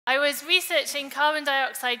I was researching carbon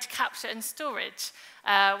dioxide capture and storage,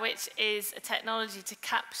 which is a technology to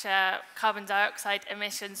capture carbon dioxide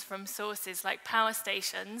emissions from sources like power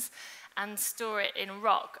stations and store it in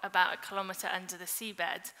rock about 1 kilometre under the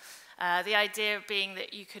seabed. The idea being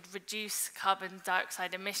that you could reduce carbon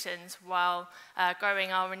dioxide emissions while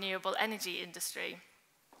growing our renewable energy industry.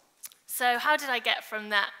 So how did I get from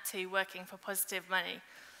that to working for Positive Money?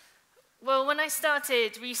 Well, when I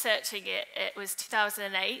started researching it, it was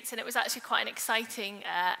 2008, and it was actually quite an exciting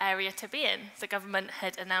area to be in. The government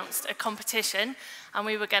had announced a competition, and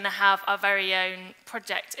we were going to have our very own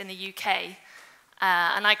project in the UK.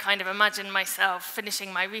 And I kind of imagined myself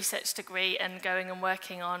finishing my research degree and going and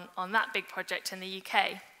working on that big project in the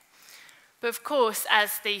UK. But of course,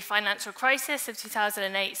 as the financial crisis of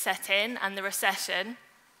 2008 set in and the recession,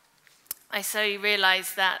 I slowly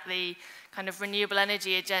realized that the kind of renewable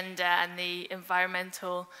energy agenda and the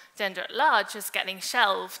environmental agenda at large was getting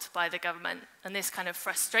shelved by the government, and this kind of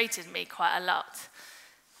frustrated me quite a lot.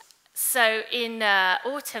 So in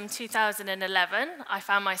autumn 2011, I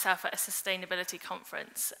found myself at a sustainability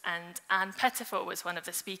conference, and Anne Pettifor was one of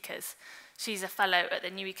the speakers. She's a fellow at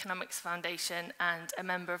the New Economics Foundation and a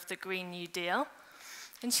member of the Green New Deal.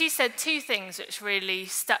 And she said two things which really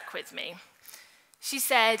stuck with me. She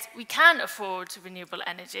said, we can afford renewable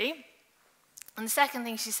energy. And the second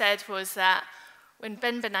thing she said was that when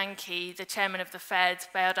Ben Bernanke, the chairman of the Fed,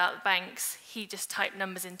 bailed out the banks, he just typed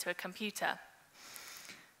numbers into a computer.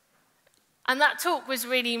 And that talk was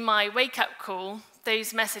really my wake-up call.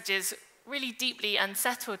 Those messages really deeply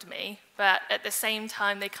unsettled me, but at the same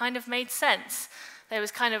time, they kind of made sense. There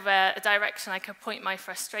was kind of a direction I could point my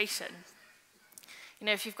frustration. You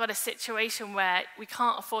know, if you've got a situation where we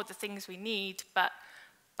can't afford the things we need, but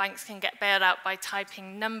banks can get bailed out by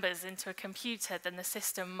typing numbers into a computer, then the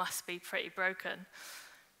system must be pretty broken.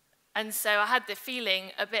 And so I had the feeling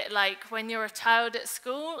a bit like when you're a child at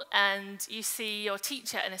school and you see your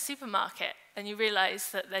teacher in a supermarket and you realize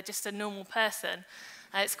that they're just a normal person.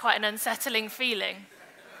 It's quite an unsettling feeling.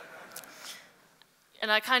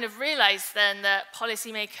 And I kind of realized then that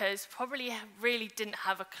policymakers probably really didn't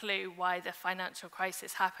have a clue why the financial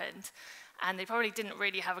crisis happened, and they probably didn't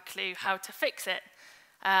really have a clue how to fix it.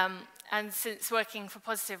 And since working for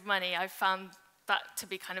Positive Money, I've found that to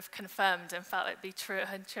be kind of confirmed and felt it'd be truer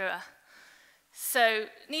and truer. So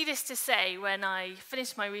needless to say, when I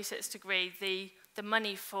finished my research degree, the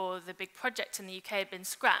money for the big project in the UK had been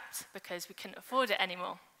scrapped because we couldn't afford it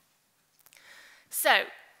anymore. So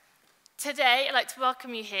today, I'd like to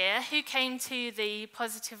welcome you here. Who came to the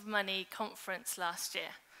Positive Money conference last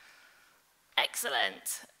year?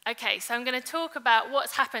 Excellent. Okay, so I'm going to talk about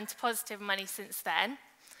what's happened to Positive Money since then.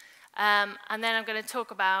 And then I'm going to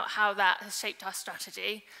talk about how that has shaped our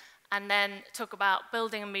strategy, and then talk about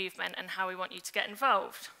building a movement and how we want you to get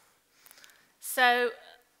involved. So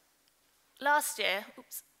last year,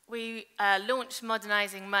 we launched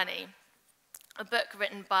Modernising Money, a book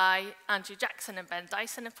written by Andrew Jackson and Ben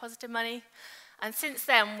Dyson of Positive Money. And since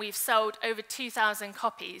then, we've sold over 2,000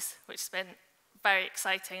 copies, which has been very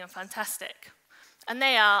exciting and fantastic. And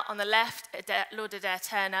they are, on the left, Lord Adair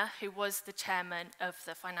Turner, who was the chairman of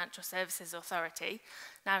the Financial Services Authority.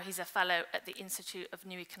 Now he's a fellow at the Institute of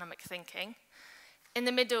New Economic Thinking. In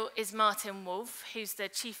the middle is Martin Wolf, who's the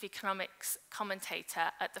chief economics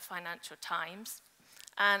commentator at the Financial Times.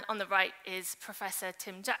 And on the right is Professor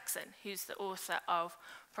Tim Jackson, who's the author of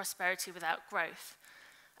Prosperity Without Growth.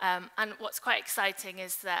 And what's quite exciting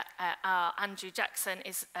is that Andrew Jackson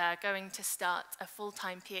is going to start a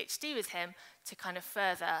full-time PhD with him to kind of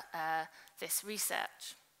further this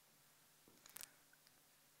research.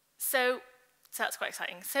 So that's quite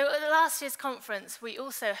exciting. So at the last year's conference, we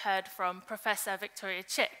also heard from Professor Victoria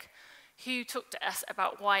Chick, who talked to us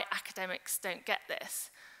about why academics don't get this.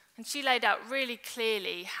 And she laid out really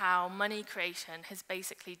clearly how money creation has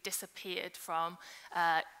basically disappeared from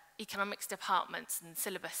economics departments and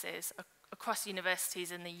syllabuses across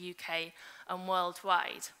universities in the UK and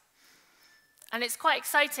worldwide. And it's quite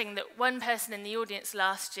exciting that one person in the audience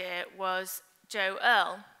last year was Joe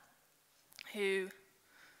Earle, who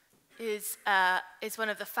is one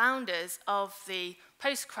of the founders of the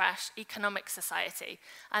Post-Crash Economics Society.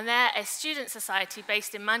 And they're a student society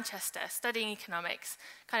based in Manchester studying economics,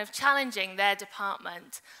 kind of challenging their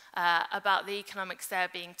department about the economics they're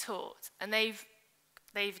being taught. And they've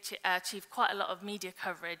achieved quite a lot of media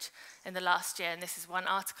coverage in the last year, and this is one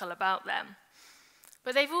article about them.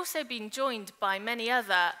 But they've also been joined by many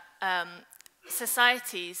other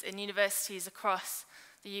societies and universities across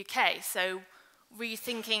the UK. So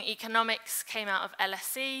Rethinking Economics came out of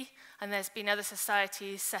LSE, and there's been other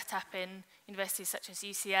societies set up in universities such as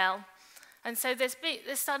UCL. And so there's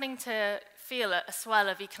starting to feel a swell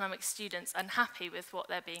of economics students unhappy with what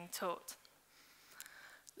they're being taught.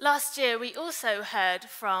 Last year, we also heard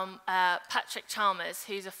from Patrick Chalmers,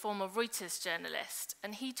 who's a former Reuters journalist,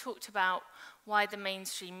 and he talked about why the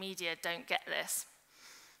mainstream media don't get this.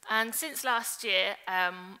 And since last year,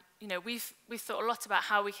 we've thought a lot about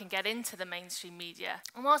how we can get into the mainstream media.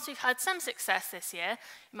 And whilst we've had some success this year,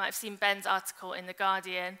 you might have seen Ben's article in The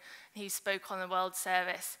Guardian, he spoke on the World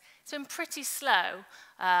Service. It's been pretty slow,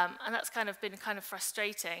 and that's been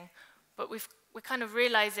frustrating. But we're kind of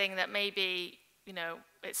realizing that maybe,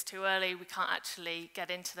 it's too early, we can't actually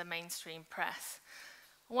get into the mainstream press.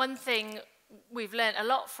 One thing we've learned a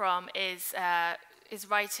lot from is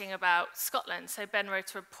writing about Scotland. So Ben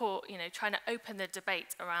wrote a report, trying to open the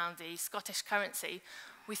debate around the Scottish currency.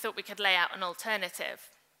 We thought we could lay out an alternative.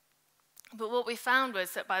 But what we found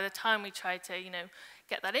was that by the time we tried to,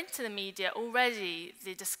 get that into the media, already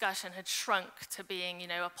the discussion had shrunk to being,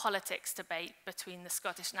 a politics debate between the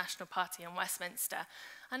Scottish National Party and Westminster.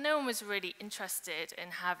 And no one was really interested in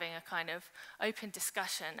having a kind of open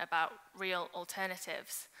discussion about real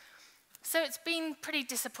alternatives. So it's been pretty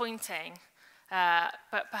disappointing,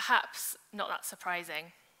 but perhaps not that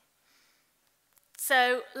surprising.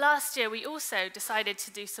 So last year, we also decided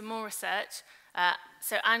to do some more research.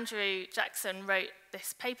 So Andrew Jackson wrote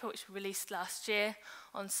this paper, which we released last year,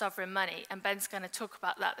 on sovereign money, and Ben's going to talk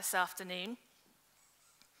about that this afternoon.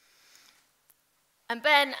 And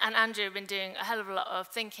Ben and Andrew have been doing a hell of a lot of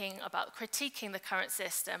thinking about critiquing the current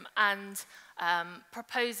system and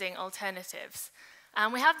proposing alternatives.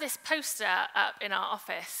 And we have this poster up in our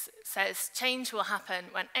office. It says, "Change will happen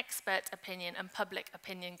when expert opinion and public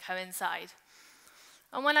opinion coincide."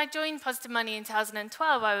 And when I joined Positive Money in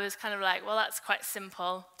 2012, I was kind of like, well, that's quite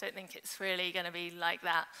simple. Don't think it's really going to be like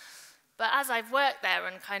that. But as I've worked there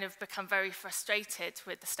and kind of become very frustrated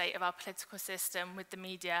with the state of our political system, with the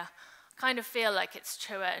media, I kind of feel like it's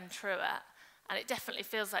truer and truer. And it definitely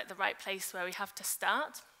feels like the right place where we have to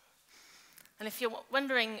start. And if you're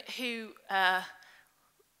wondering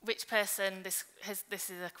which person this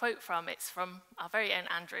is a quote from, it's from our very own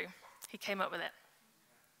Andrew. He came up with it.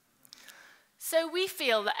 So we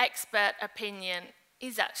feel that expert opinion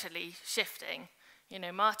is actually shifting.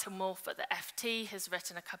 Martin Wolf at the FT has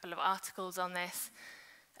written a couple of articles on this.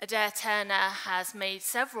 Adair Turner has made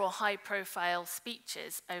several high-profile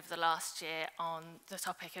speeches over the last year on the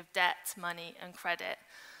topic of debt, money, and credit.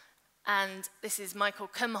 And this is Michael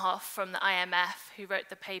Kumhoff from the IMF, who wrote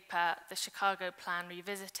the paper, The Chicago Plan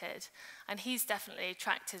Revisited. And he's definitely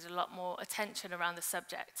attracted a lot more attention around the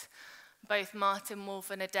subject. Both Martin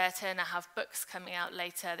Wolf and Adair Turner have books coming out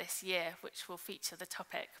later this year, which will feature the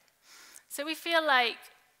topic. So we feel like,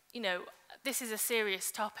 this is a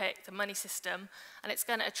serious topic, the money system, and it's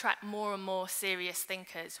going to attract more and more serious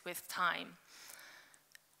thinkers with time.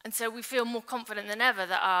 And so we feel more confident than ever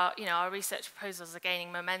that our research proposals are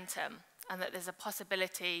gaining momentum and that there's a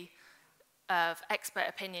possibility of expert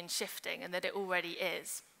opinion shifting and that it already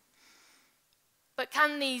is. But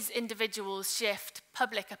can these individuals shift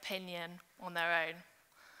public opinion on their own?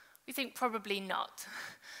 We think probably not.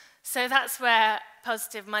 So that's where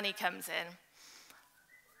Positive Money comes in.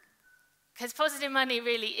 Because Positive Money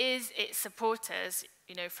really is its supporters.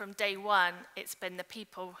 From day one, it's been the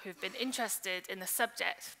people who've been interested in the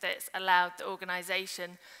subject that's allowed the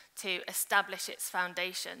organisation to establish its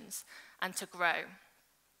foundations and to grow.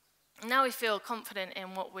 Now we feel confident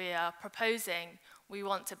in what we are proposing. We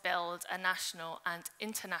want to build a national and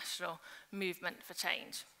international movement for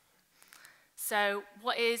change. So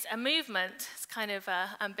what is a movement? It's kind of an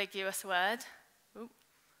ambiguous word. Ooh.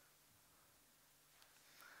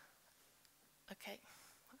 Okay,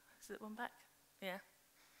 is it one back? Yeah.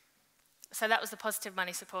 So that was the Positive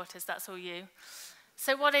Money supporters, that's all you.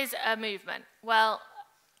 So what is a movement? Well,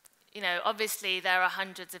 obviously there are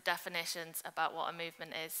hundreds of definitions about what a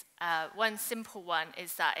movement is. One simple one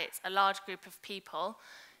is that it's a large group of people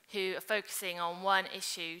who are focusing on one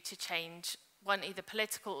issue to change one either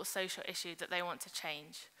political or social issue that they want to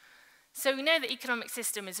change. So we know the economic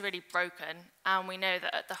system is really broken, and we know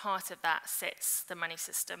that at the heart of that sits the money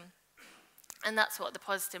system. And that's what the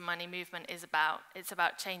Positive Money movement is about. It's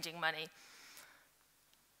about changing money.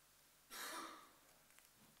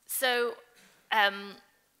 So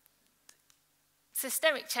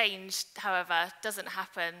systemic change, however, doesn't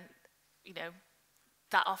happen,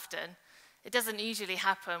 that often. It doesn't usually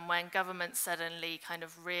happen when governments suddenly kind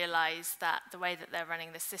of realize that the way that they're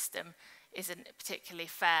running the system isn't particularly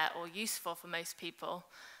fair or useful for most people.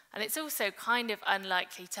 And it's also kind of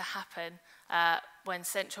unlikely to happen when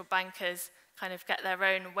central bankers kind of get their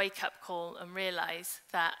own wake-up call and realize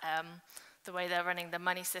that the way they're running the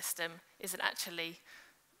money system isn't actually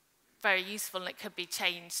very useful, and it could be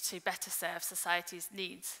changed to better serve society's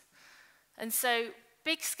needs. And so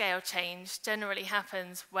big-scale change generally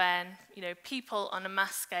happens when, people on a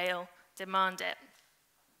mass scale demand it.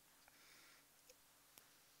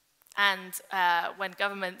 And when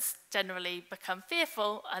governments generally become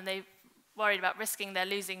fearful and they're worried about risking their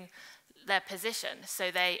losing their position, so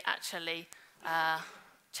they actually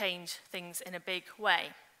change things in a big way.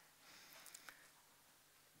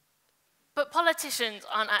 But politicians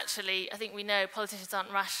aren't actually, I think we know, politicians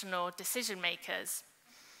aren't rational decision makers,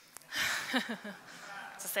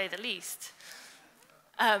 to say the least.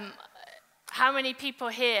 How many people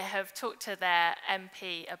here have talked to their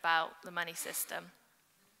MP about the money system?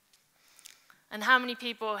 And how many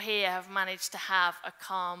people here have managed to have a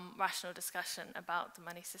calm, rational discussion about the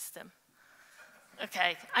money system?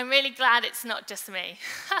 Okay, I'm really glad it's not just me.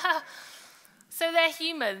 So they're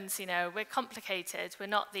humans, we're complicated. We're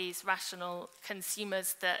not these rational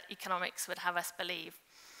consumers that economics would have us believe.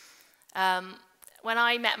 When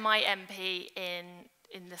I met my MP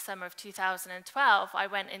in the summer of 2012, I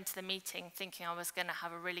went into the meeting thinking I was going to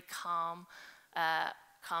have a really calm,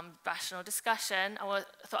 rational discussion. I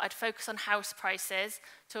thought I'd focus on house prices,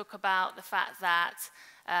 talk about the fact that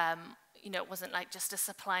it wasn't like just a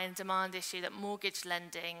supply and demand issue, that mortgage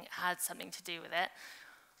lending had something to do with it.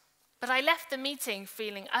 But I left the meeting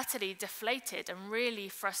feeling utterly deflated and really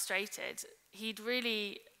frustrated. He'd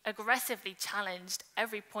really aggressively challenged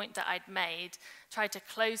every point that I'd made, tried to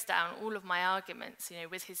close down all of my arguments,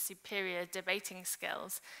 with his superior debating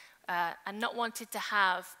skills, and not wanted to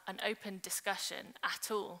have an open discussion at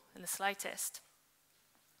all, in the slightest.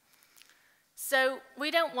 So we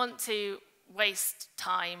don't want to waste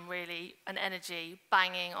time, really, and energy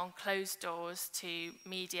banging on closed doors to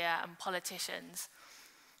media and politicians.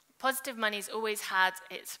 Positive Money's always had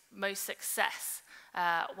its most success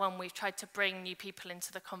when we've tried to bring new people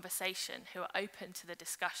into the conversation who are open to the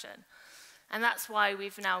discussion. And that's why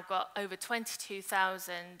we've now got over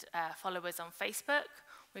 22,000 followers on Facebook.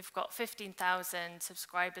 We've got 15,000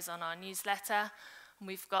 subscribers on our newsletter. And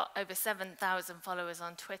we've got over 7,000 followers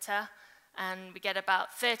on Twitter. And we get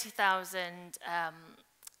about 30,000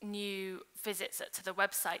 new visits to the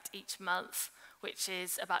website each month, which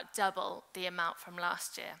is about double the amount from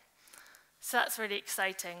last year. So that's really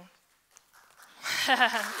exciting.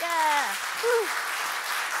 Yeah! Woo.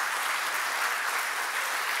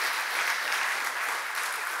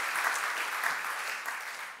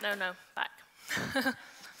 No, back.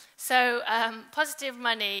 So Positive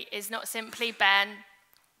Money is not simply Ben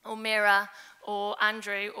or Mira or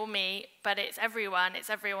Andrew or me, but it's everyone. It's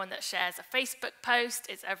everyone that shares a Facebook post.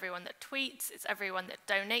 It's everyone that tweets. It's everyone that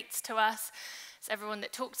donates to us. It's everyone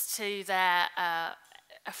that talks to their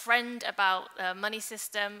a friend about the money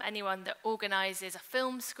system, anyone that organizes a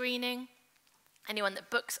film screening, anyone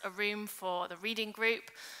that books a room for the reading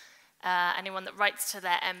group, anyone that writes to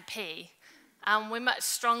their MP. And we're much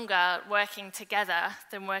stronger working together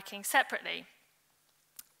than working separately.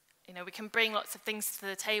 We can bring lots of things to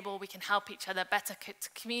the table, we can help each other better to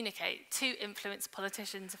communicate, to influence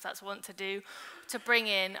politicians if that's what we want to do, to bring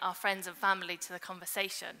in our friends and family to the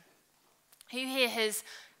conversation. Who here has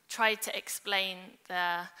tried to explain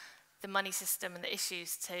the money system and the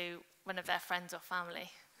issues to one of their friends or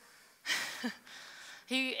family?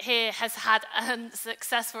 Who here has had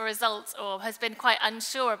unsuccessful results or has been quite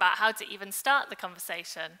unsure about how to even start the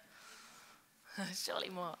conversation? Surely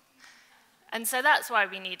more. And so that's why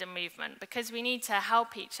we need a movement, because we need to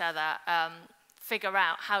help each other figure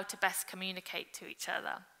out how to best communicate to each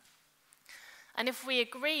other. And if we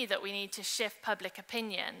agree that we need to shift public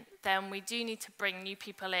opinion, then we do need to bring new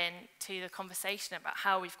people in to the conversation about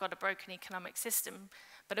how we've got a broken economic system,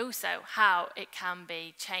 but also how it can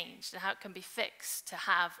be changed and how it can be fixed to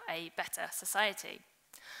have a better society.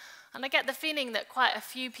 And I get the feeling that quite a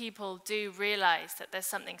few people do realize that there's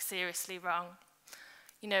something seriously wrong.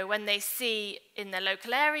 When they see in their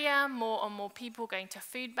local area more and more people going to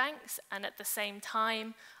food banks, and at the same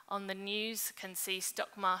time on the news can see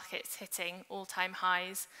stock markets hitting all-time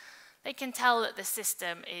highs, they can tell that the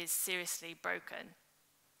system is seriously broken.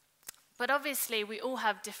 But obviously we all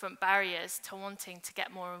have different barriers to wanting to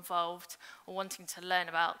get more involved or wanting to learn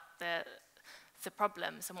about the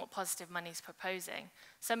problems and what Positive Money is proposing.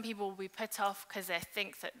 Some people will be put off because they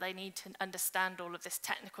think that they need to understand all of this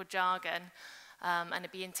technical jargon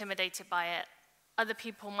and be intimidated by it. Other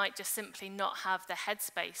people might just simply not have the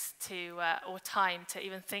headspace or time to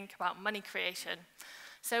even think about money creation.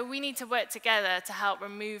 So we need to work together to help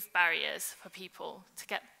remove barriers for people, to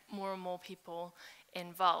get more and more people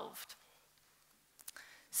involved.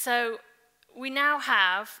 So we now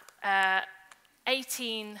have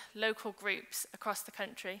 18 local groups across the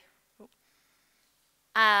country,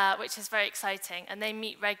 which is very exciting, and they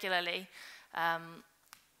meet regularly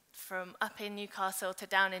from up in Newcastle to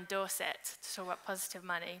down in Dorset to talk about positive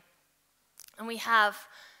money. And we have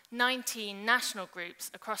 19 national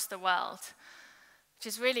groups across the world, which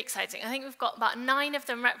is really exciting. I think we've got about 9 of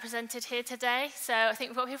them represented here today. So I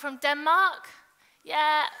think we've got people from Denmark,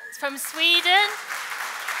 yeah, from Sweden,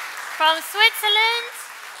 from Switzerland,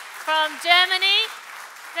 from Germany.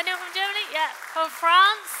 Is anyone from Germany? Yeah, from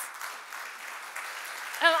France,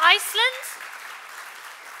 Iceland.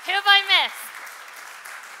 Who have I missed?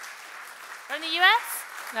 From the US?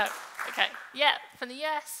 No, okay, yeah, from the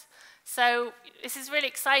US. So this is really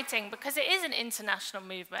exciting because it is an international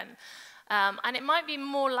movement. And it might be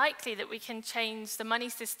more likely that we can change the money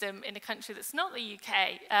system in a country that's not the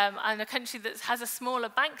UK and a country that has a smaller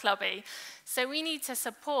bank lobby. So we need to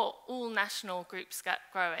support all national groups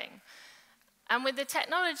growing. And with the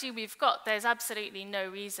technology we've got, there's absolutely no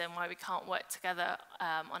reason why we can't work together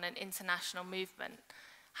on an international movement.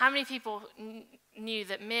 How many people knew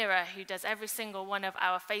that Mira, who does every single one of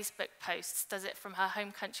our Facebook posts, does it from her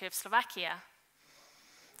home country of Slovakia?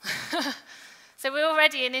 So we're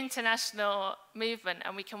already an international movement,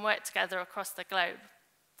 and we can work together across the globe.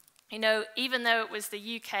 You know, even though it was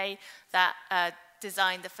the UK that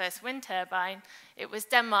designed the first wind turbine, it was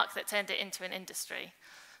Denmark that turned it into an industry.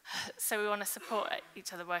 So we want to support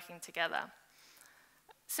each other working together.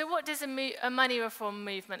 So what does a money reform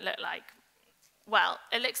movement look like? Well,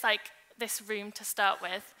 it looks like this room to start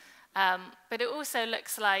with, but it also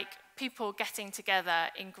looks like people getting together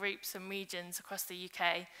in groups and regions across the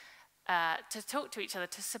UK to talk to each other,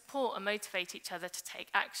 to support and motivate each other to take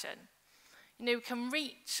action. You know, we can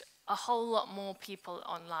reach a whole lot more people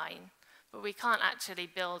online, but we can't actually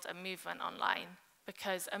build a movement online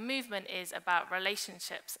because a movement is about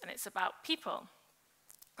relationships and it's about people.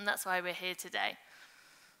 And that's why we're here today.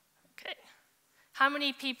 Okay. How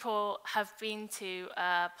many people have been to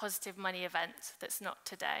a positive money event that's not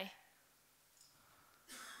today?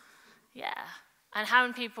 Yeah. And how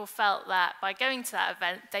many people felt that by going to that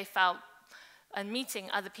event, they felt, and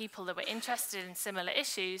meeting other people that were interested in similar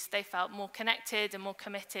issues, they felt more connected and more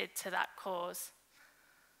committed to that cause?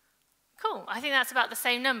 Cool. I think that's about the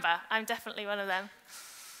same number. I'm definitely one of them.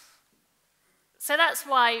 So that's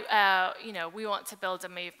why you know, we want to build a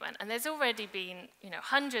movement. And there's already been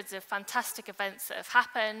hundreds of fantastic events that have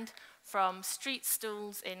happened, from street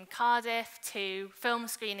stalls in Cardiff to film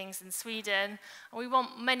screenings in Sweden. And we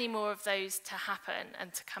want many more of those to happen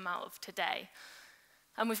and to come out of today.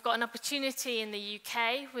 And we've got an opportunity in the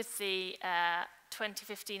UK with the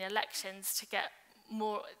 2015 elections to get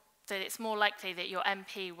more, that it's more likely that your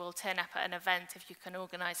MP will turn up at an event if you can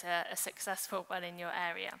organise a successful one in your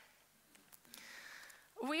area.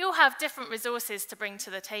 We all have different resources to bring to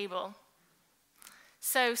the table.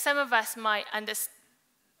 So some of us might understand,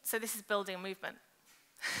 so this is building a movement.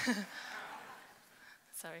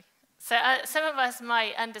 Sorry. So some of us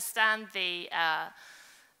might understand the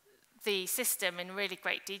system in really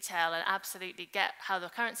great detail and absolutely get how the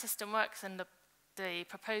current system works and the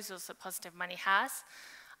proposals that Positive Money has.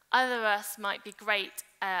 Other of us might be great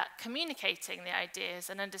at communicating the ideas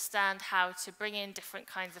and understand how to bring in different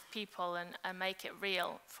kinds of people and make it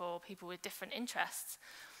real for people with different interests.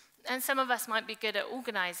 And some of us might be good at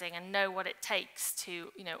organizing and know what it takes to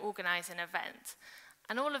organize an event.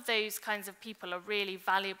 And all of those kinds of people are really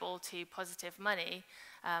valuable to Positive Money,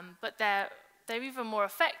 but they're even more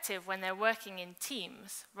effective when they're working in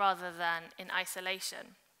teams rather than in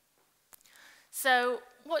isolation. So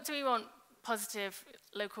what do we want Positive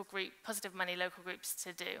Money local groups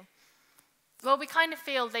to do? Well, we kind of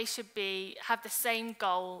feel they should have the same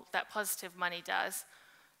goal that Positive Money does,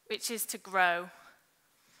 which is to grow.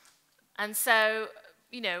 And so,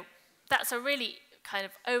 that's a really kind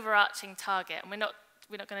of overarching target, and we're not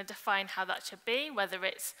going to define how that should be, whether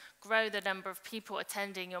it's grow the number of people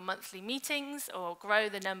attending your monthly meetings, or grow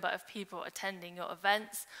the number of people attending your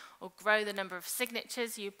events, or grow the number of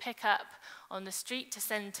signatures you pick up on the street to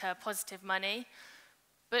send to Positive Money.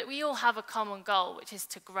 But we all have a common goal, which is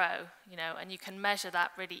to grow, and you can measure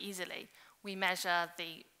that really easily. We measure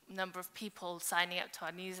the number of people signing up to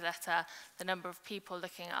our newsletter, the number of people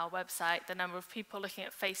looking at our website, the number of people looking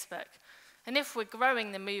at Facebook. And if we're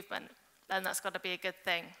growing the movement, then that's got to be a good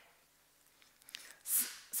thing.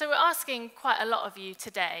 So we're asking quite a lot of you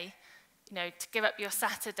today, to give up your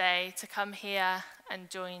Saturday to come here and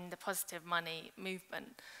join the Positive Money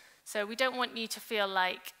movement. So we don't want you to feel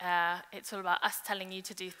like it's all about us telling you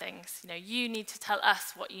to do things. You need to tell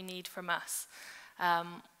us what you need from us.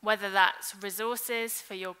 whether that's resources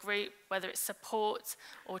for your group, whether it's support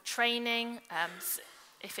or training,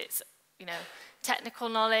 if it's technical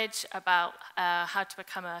knowledge about how to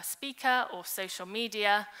become a speaker or social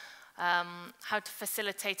media, how to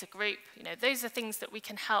facilitate a group. Those are things that we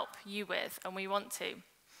can help you with, and we want to.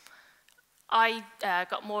 I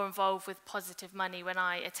got more involved with Positive Money when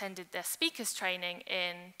I attended their speakers training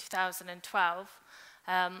in 2012,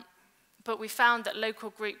 but we found that local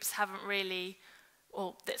groups haven't really,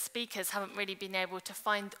 or that speakers haven't really been able to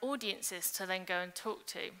find audiences to then go and talk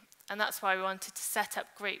to. And that's why we wanted to set up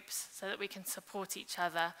groups so that we can support each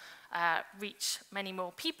other, reach many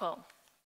more people.